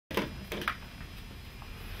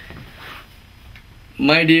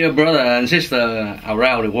My dear brother and sister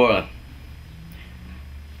around the world,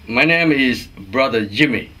 my name is Brother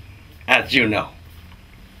Jimmy, as you know.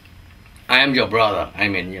 I am your brother,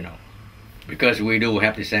 because we do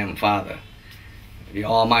have the same Father, the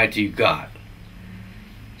Almighty God.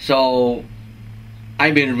 So,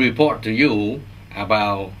 I've been report to you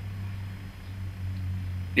about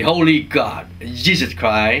the Holy God, Jesus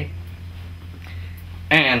Christ,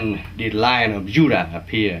 and the Lion of Judah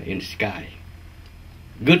appear in the sky.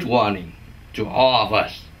 Good warning to all of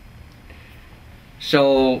us.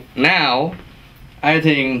 So now, I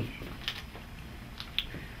think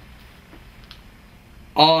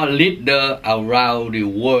all leaders around the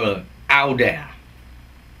world out there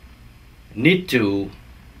need to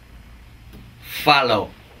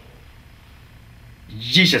follow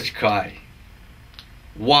Jesus Christ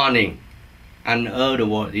warning, and other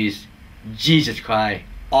word is Jesus Christ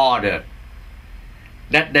order,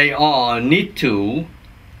 that they all need to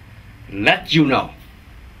let you know,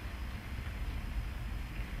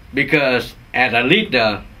 because as a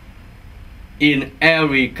leader in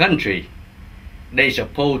every country, they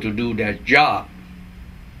supposed to do their job,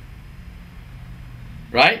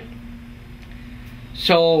 right?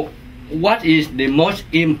 So what is the most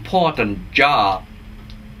important job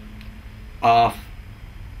of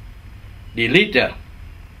the leader?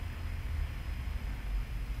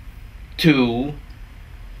 To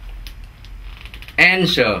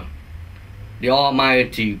answer the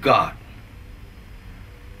Almighty God.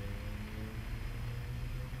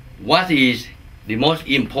 What is the most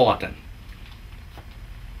important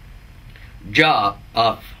job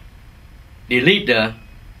of the leader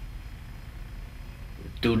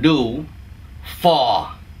to do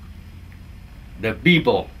for the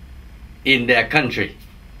people in their country?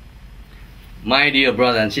 My dear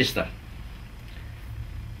brother and sister,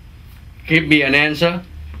 give me an answer.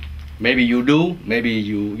 Maybe you do, maybe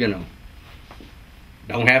you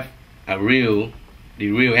don't have the real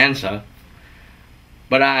answer,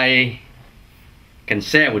 but I can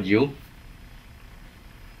share with you.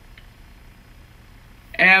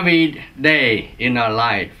 Every day in our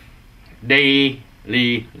life, daily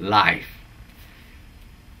life,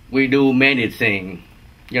 we do many things,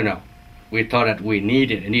 we thought that we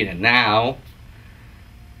need it now,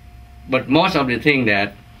 but most of the things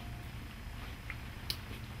that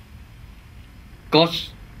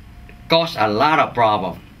cause a lot of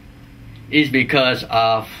problem is because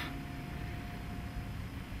of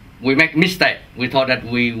we make mistake. We thought that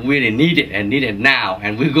we really need it now,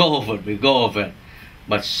 and we go over it,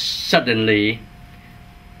 but suddenly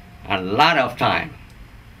a lot of time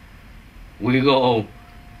we go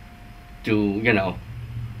to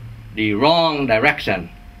the wrong direction.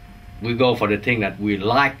 We go for the thing that we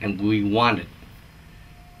like and we want it,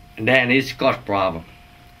 and then it's cause problem.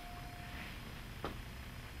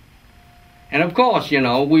 And of course,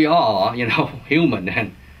 we are, human,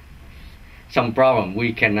 and some problem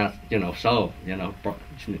we cannot, solve,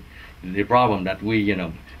 the problem that we,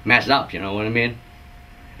 mess up, you know what I mean?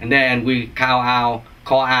 And then we call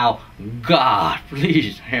out, God,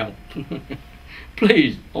 please help.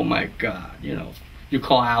 Please, oh my God, you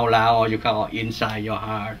call out loud, or you call inside your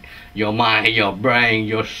heart, your mind, your brain,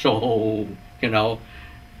 your soul,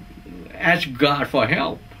 ask God for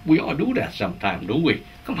help. We all do that sometimes, do we?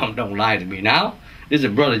 Come on, don't lie to me now. This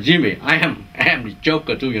is Brother Jimmy. I am the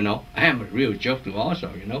joker too, I am a real joker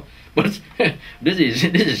also, But this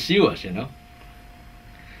is serious,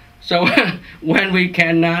 So when we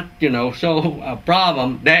cannot, solve a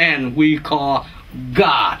problem, then we call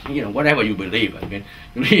God, whatever you believe. I mean,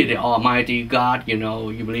 you believe in the Almighty God, you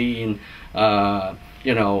believe in,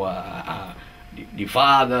 the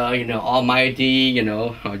Father, Almighty, you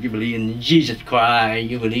believe in Jesus Christ,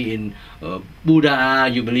 you believe in Buddha,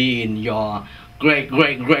 you believe in your great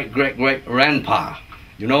grandpa.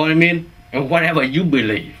 You know what I mean? And whatever you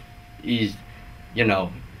believe is,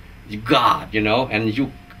 God, and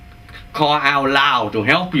you call out loud to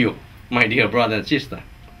help you, my dear brother and sister.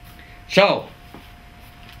 So,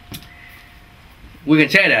 we can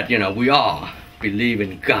say that, we all believe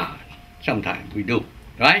in God. Sometimes we do,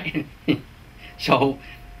 right? So,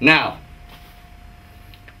 now,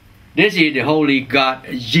 this is the Holy God,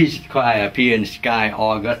 Jesus Christ appeared in the sky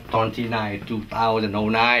August 29,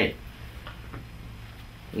 2009.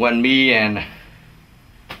 When me and,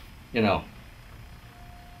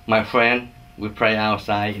 my friend, we pray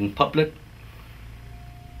outside in public.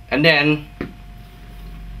 And then,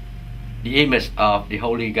 the image of the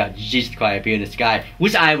Holy God, Jesus Christ appeared in the sky,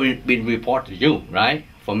 which I will been report to you, right?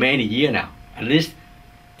 For many years now, at least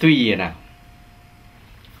 3 years now.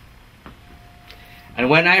 And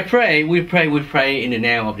when I pray, we pray in the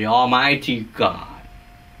name of the Almighty God.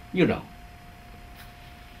 You know.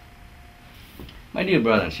 My dear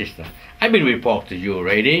brother and sister, I've been report to you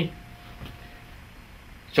already.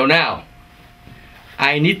 So now,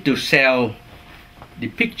 I need to sell the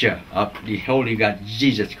picture of the Holy God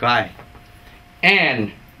Jesus Christ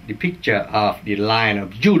and the picture of the Lion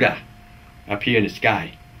of Judah up here in the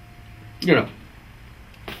sky. You know,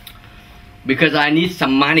 because I need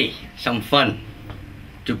some money, some fund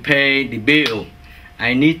to pay the bill.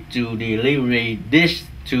 I need to deliver this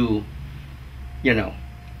to, you know,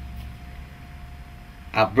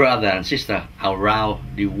 our brother and sister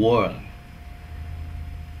around the world.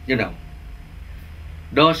 You know,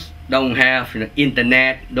 those don't have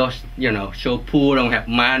internet, those, you know, so poor, don't have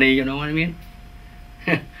money, you know what I mean?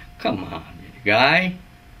 Come on, guy.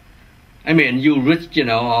 I mean, you rich, you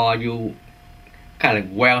know, or you kind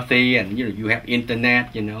of wealthy and, you know, you have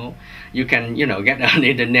internet, you know. You can, you know, get on the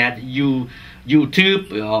internet, YouTube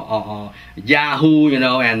or Yahoo, you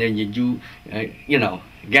know, and then you know,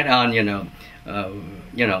 get on, you know,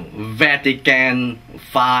 Vatican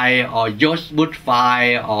file or just put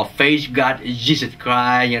file or face God Jesus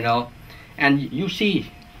Christ, you know, and you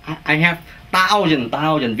see, I have thousand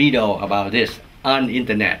video about this on the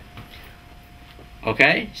internet.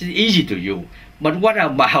 Okay, it's easy to you. But what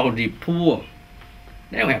about the poor?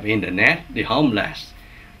 They don't have internet. The homeless,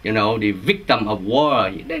 you know, the victim of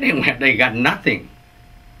war. They got nothing.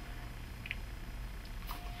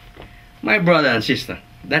 My brother and sister,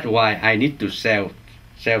 that's why I need to sell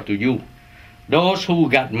to you. Those who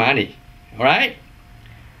got money, all right?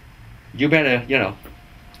 You better, you know,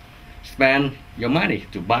 spend your money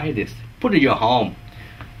to buy this. Put it in your home.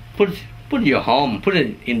 Put it in your home. Put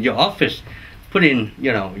it in your office. Put it in,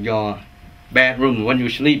 you know, your bedroom when you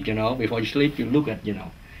sleep, you know. Before you sleep, you look at, you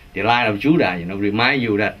know, the Lion of Judah, you know, remind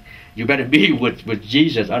you that you better be with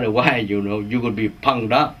Jesus. Otherwise, you know, you could be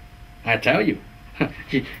punked up. I tell you.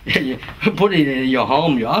 Put it in your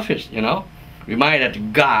home, your office, you know. Remind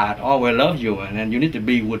that God always loves you, and you need to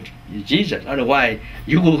be with Jesus. Otherwise,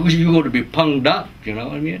 you going to be punked up, you know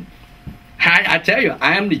what I mean? I tell you,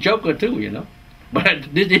 I am the joker too, you know.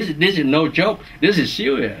 But this is no joke. This is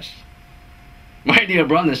serious. My dear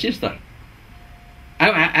brother and sister,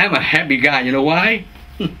 I'm a happy guy. You know why?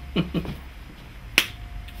 You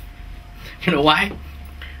know why?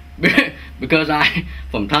 Because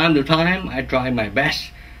from time to time, I try my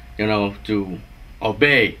best, you know, to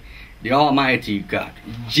obey the Almighty God,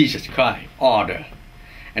 Jesus Christ, order.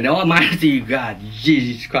 And the Almighty God,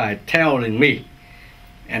 Jesus Christ, telling me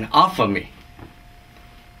and offer me,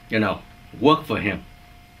 you know, work for Him,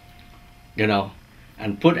 you know,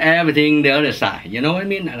 and put everything the other side. You know what I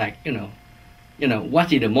mean? Like, you know,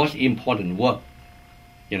 what is the most important work?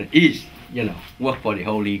 You know, is, you know, work for the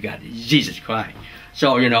Holy God, Jesus Christ.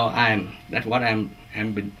 So, you know, that's what I'm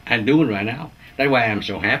doing right now. That's why I'm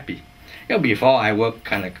so happy. You know, before I work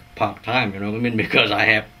kind of part-time, you know what I mean? Because I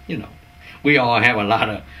have, you know, we all have a lot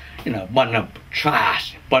of, you know, bunch of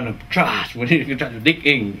trash. We need to try to dig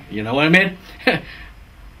in, you know what I mean?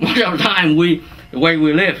 Most of the time, the way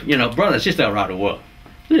we live, you know, brother and sister around the world,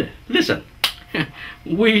 listen,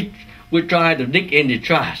 we try to dig in the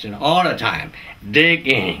trash, you know, all the time. Dig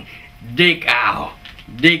in, dig out,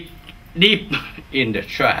 dig deep in the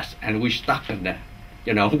trash, and we stuck in that.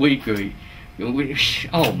 You know,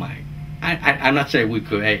 oh my, I'm not saying we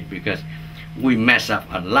create, because we mess up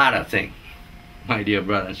a lot of things, my dear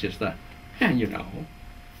brother and sister, you know.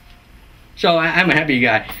 So I'm a happy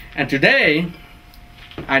guy, and today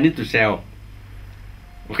I need to sell,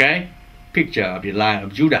 okay, picture of the Lion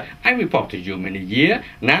of Judah. I report to you many years.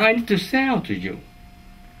 Now I need to sell to you,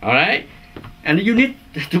 all right? And you need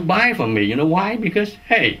to buy from me. You know why? Because,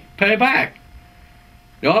 hey, pay back.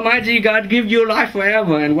 The Almighty God give you life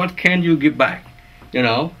forever, and what can you give back? You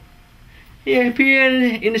know? He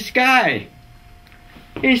appeared in the sky.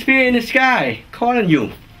 He appeared in the sky, calling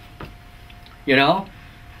you. You know?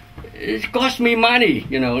 It cost me money,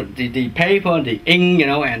 you know, the paper, the ink, you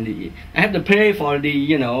know, and I have to pay for the,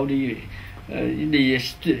 you know,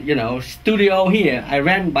 studio here. I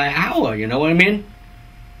rent by hour, you know what I mean?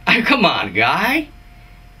 Come on, guy.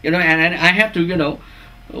 You know, and I have to, you know,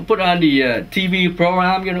 put on the TV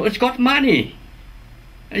program, you know, it's got money.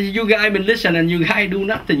 And you guys been listening, and you guys do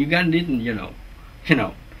nothing. You guys didn't, you know,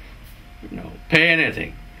 pay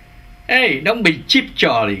anything. Hey, don't be cheap,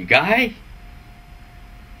 Charlie, guy.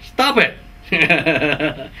 Stop it.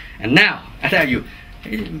 And now, I tell you,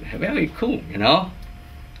 it's very cool, you know.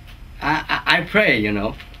 I pray, you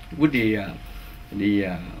know, with the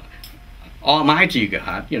Almighty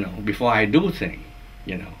God, you know, before I do things,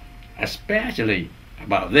 you know, especially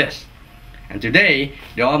about this. And today,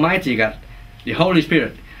 the Almighty God, the Holy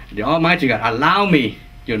Spirit, the Almighty God allow me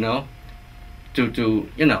you know, to to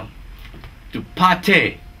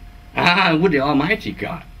party with the Almighty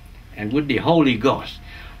God and with the Holy Ghost.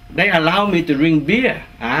 They allow me to drink beer.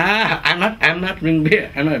 I'm not drink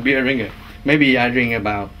beer. I'm not a beer drinker. Maybe I drink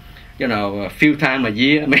about, a few times a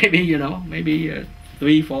year. Maybe, maybe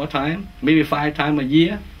 3-4 times, maybe 5 times a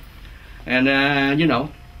year. And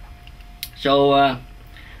so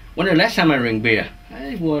when the last time I drink beer,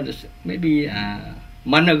 it was maybe a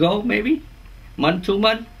month ago, maybe 2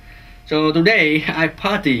 months. So today I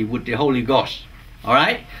party with the Holy Ghost. All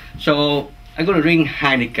right. So I'm gonna drink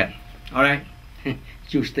Heineken. All right.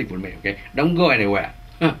 You stick with me, okay? Don't go anywhere.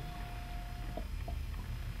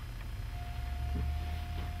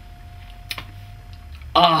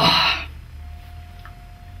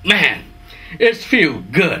 Man, it feels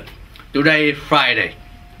good. Today is Friday,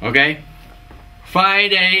 okay?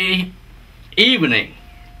 Friday evening,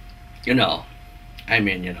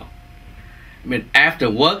 after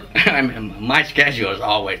work, my schedule is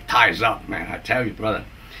always ties up, man. I tell you, brother.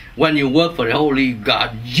 When you work for the Holy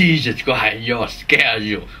God, Jesus Christ, your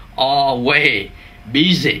schedule always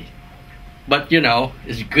busy. But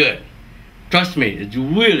it's good. Trust me, it's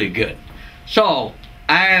really good. So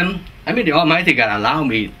the Almighty God allow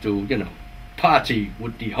me to, party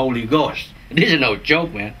with the Holy Ghost. This is no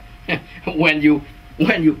joke, man. when you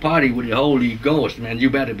party with the Holy Ghost, man, you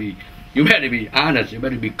better be honest. You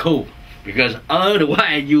better be cool, because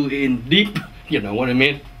otherwise you in deep. You know what I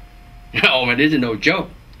mean? Oh man, this is no joke.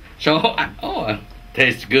 So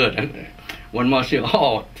tastes good. One more sip.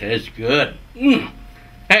 Oh, tastes good.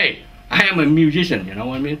 Hey, I am a musician. You know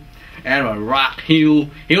what I mean? I'm a rock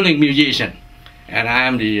healing musician, and I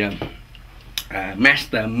am the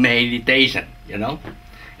master meditation.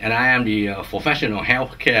 And I am the professional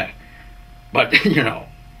healthcare. But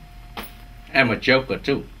I'm a joker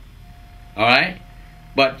too. All right.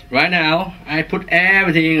 But right now I put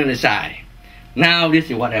everything on the side. Now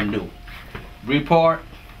this is what I'm doing. Report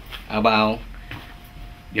about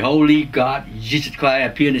the Holy God, Jesus Christ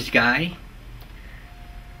appear in the sky.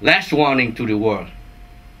 Last warning to the world.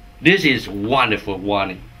 This is wonderful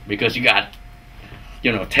warning, because God,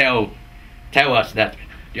 tell us that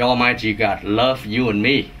the Almighty God love you and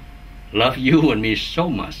me so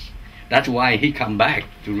much. That's why He come back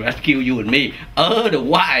to rescue you and me.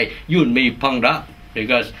 Otherwise, you and me punked up,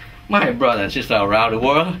 because my brother and sister around the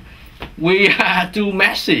world, we are too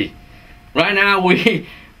messy. Right now, we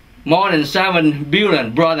more than 7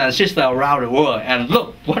 billion brothers and sisters around the world, and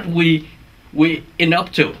look what we end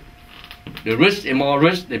up to. The rich is more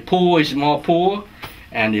rich, the poor is more poor,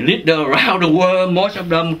 and the leader around the world, most of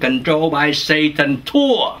them controlled by Satan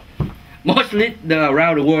tour. Most leaders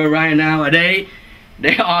around the world right nowadays,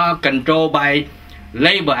 they are controlled by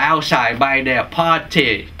labor outside, by their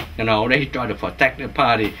party. They try to protect the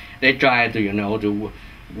party. They try to, to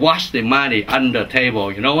wash the money under the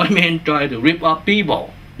table. You know what I mean? Try to rip off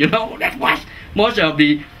people. That's what most of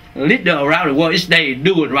the leaders around the world is they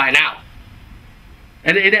do it right now.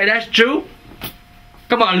 And that's true.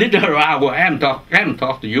 Come on, leader around the world, I haven't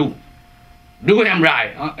talked to you. Do him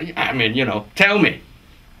right. Tell me.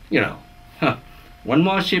 One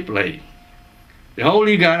more sip, lady. The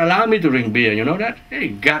Holy God allow me to drink beer. You know that? Hey,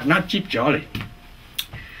 God not cheap jolly.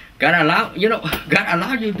 God allow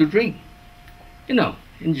you to drink.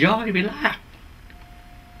 Enjoy, relax.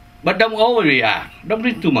 But don't overreact. Don't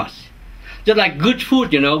drink too much. Just like good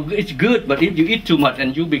food, it's good, but if you eat too much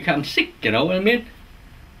and you become sick, you know what I mean?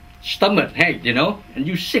 Stomach ache, and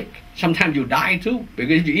you sick. Sometimes you die too,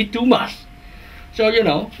 because you eat too much. So,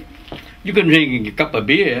 you can drink a cup of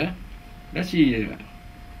beer. Let's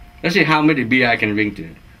see how many beer I can drink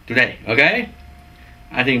today, okay?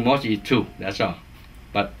 I think most is 2, that's all.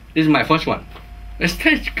 But this is my first one. It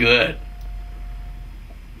tastes good.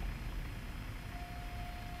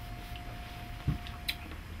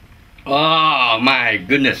 Oh my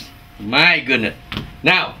goodness.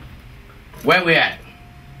 Now, where we at?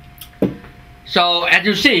 So as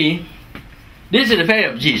you see, this is the face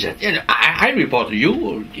of Jesus. I report to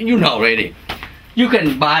you, already. You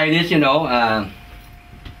can buy this, the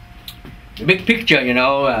big picture,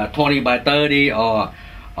 20 by 30 or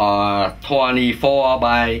 24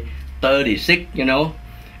 by 36,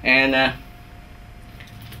 and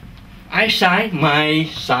I sign my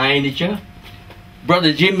signature.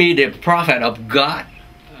 Brother Jimmy, the prophet of God,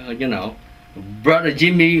 Brother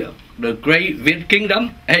Jimmy, the great Việt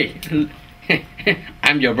kingdom. Hey,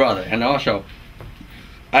 I'm your brother, and also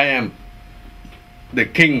I am the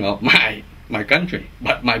king of my country.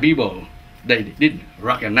 But my people, they didn't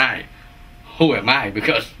recognize who am I,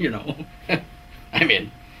 because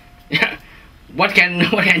what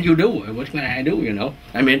can you do? What can I do?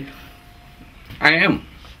 I am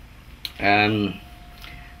and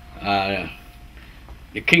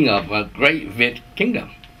the king of a great Việt kingdom.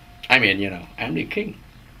 I mean, I'm the king.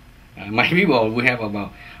 My people, we have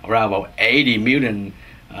around about 80 million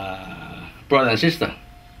brothers and sisters,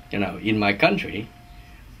 in my country,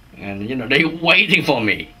 and they're waiting for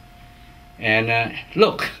me. And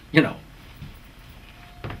look,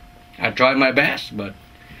 I tried my best, but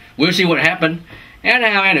we'll see what happens. And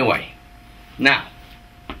now, anyway, now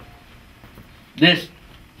this,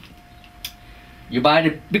 you buy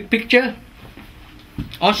the big picture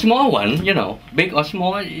or small one, big or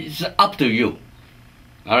small, it's up to you.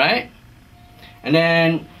 All right, and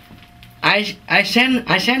then I send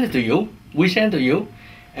it to you. We send to you,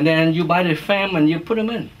 and then you buy the frame and you put them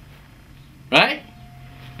in, right?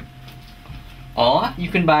 Or you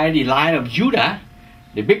can buy the Line of Judah,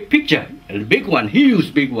 the big picture, the big one,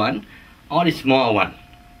 huge big one, or the small one,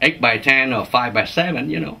 8 by 10 or 5 by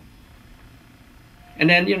 7, And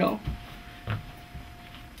then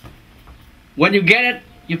when you get it,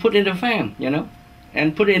 you put in the frame,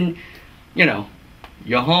 and put in,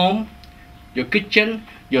 your home, your kitchen,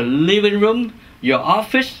 your living room, your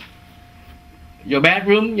office, your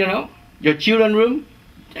bedroom, your children's room.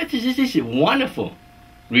 This is wonderful.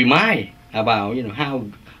 Remind about, how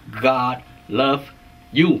God loves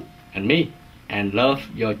you and me, and love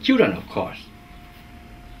your children, of course.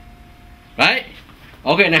 Right?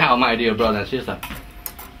 Okay, now, my dear brother and sister,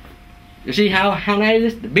 you see how nice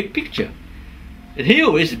is the big picture? The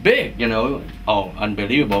hill is big, Oh,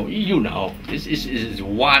 unbelievable. This is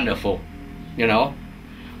wonderful,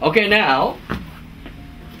 Okay, now